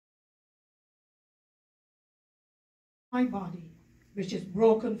my body, which is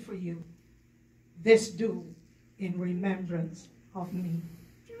broken for you. This do in remembrance of me.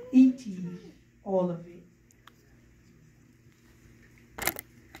 Eat ye all of it.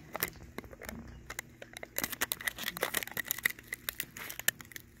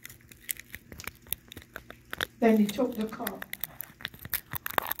 Then he took the cup.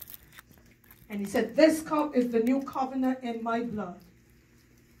 And he said, this cup is the new covenant in my blood.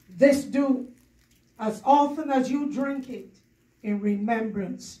 This do as often as you drink it in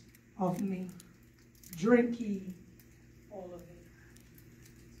remembrance of me. Drink ye all of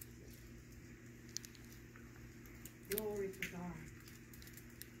it. Glory to God.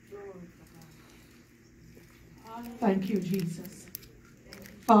 Glory to God. Thank you, Jesus.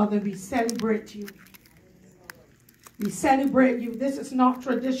 Father, we celebrate you. We celebrate you. This is not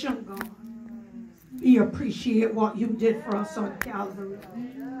tradition, God. We appreciate what you did for us on Calvary.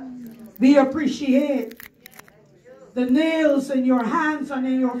 We appreciate the nails in your hands and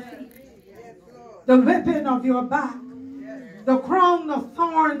in your feet, the whipping of your back, the crown of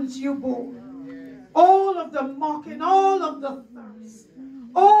thorns you bore, all of the mocking, all of the thirst,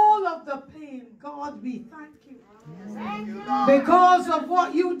 all of the pain. God, we thank you. Because of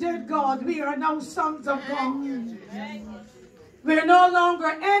what you did, God, we are now sons of God. We are no longer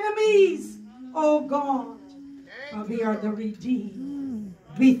enemies, oh God, but we are the redeemed.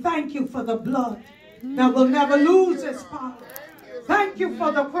 We thank you for the blood that will never lose its power. Thank you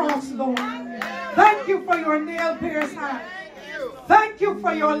for the cross, Lord. Thank you for your nail-pierced hands. Thank you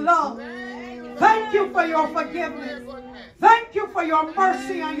for your love. Thank you for your forgiveness. Thank you for your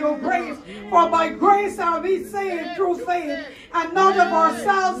mercy and your grace. For by grace are we saved through faith, and not of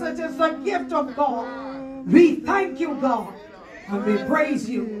ourselves. It is the gift of God. We thank you, God, and we praise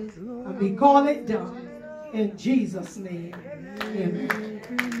you, and we call it done. In Jesus' name, amen.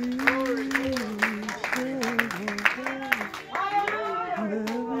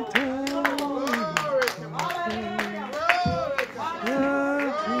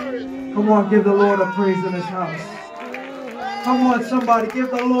 Come on, give the Lord a praise in his house. Come on, somebody, give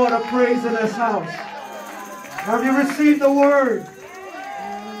the Lord a praise in his house. Have you received the word?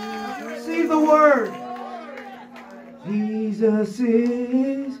 Have you received the word? Jesus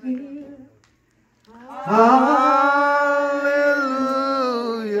is here. Hallelujah.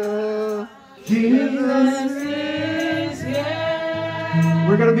 Jesus is here.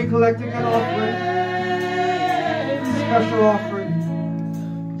 We're going to be collecting an offering. Special offering.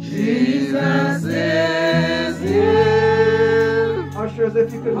 Jesus is here. Ushers,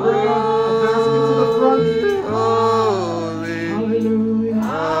 if you could bring a basket to the front. Hallelujah. I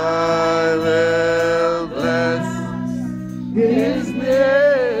will bless his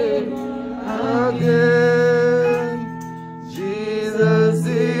name again. Jesus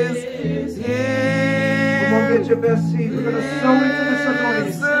is here. Come on, get your best seat. We're going to sow into this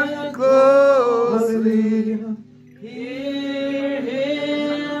anointing. Hallelujah.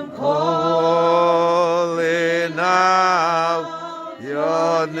 Calling out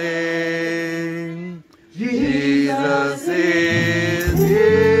your name, Jesus is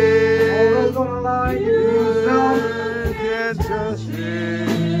here. All those on the line, you can just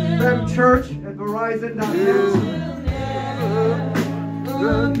Fem Church at Verizon.net.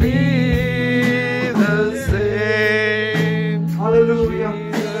 Will be the same. Hallelujah.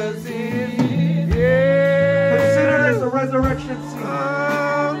 Jesus is here. Consider this a resurrection season.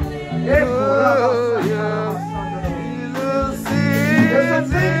 There's some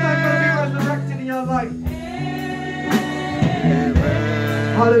things that are going to be resurrected in your life.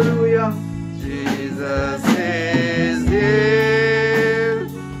 Amen. Hallelujah. Jesus is here.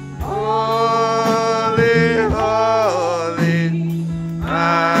 Holy, holy.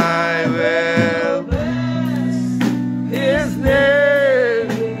 I will bless his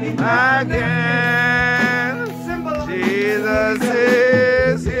name again. Jesus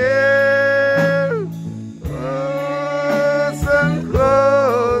is here. Listen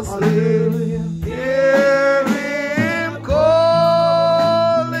closely. Hear him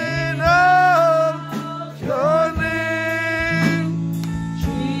calling out your name.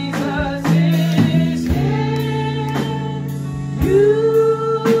 Jesus is here.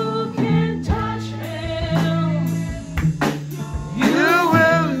 You can touch him. You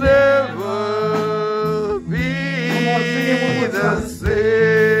will never be the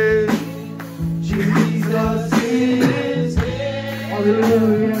same. Jesus is here.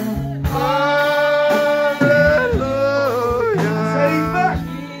 Hallelujah. Hallelujah. Say back.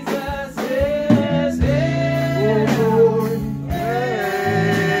 Jesus is here. Oh Lord.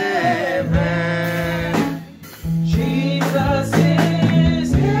 Amen. Jesus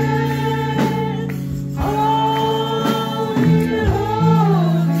is here. Oh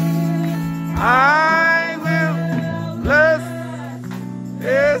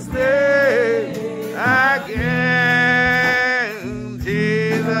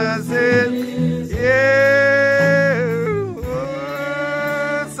Jesus is here.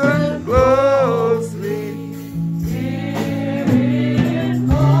 Listen closely.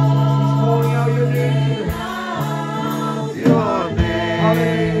 Calling out your name. Your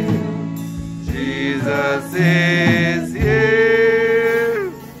name. Jesus is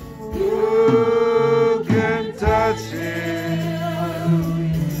here. Who can touch it?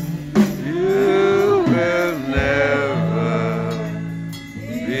 You will never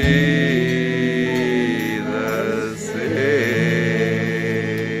be the same.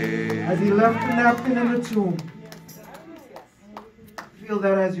 As he left the napkin in the tomb, feel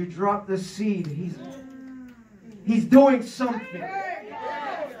that as you drop the seed, he's doing something.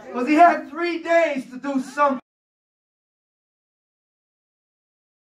 Because he had 3 days to do something.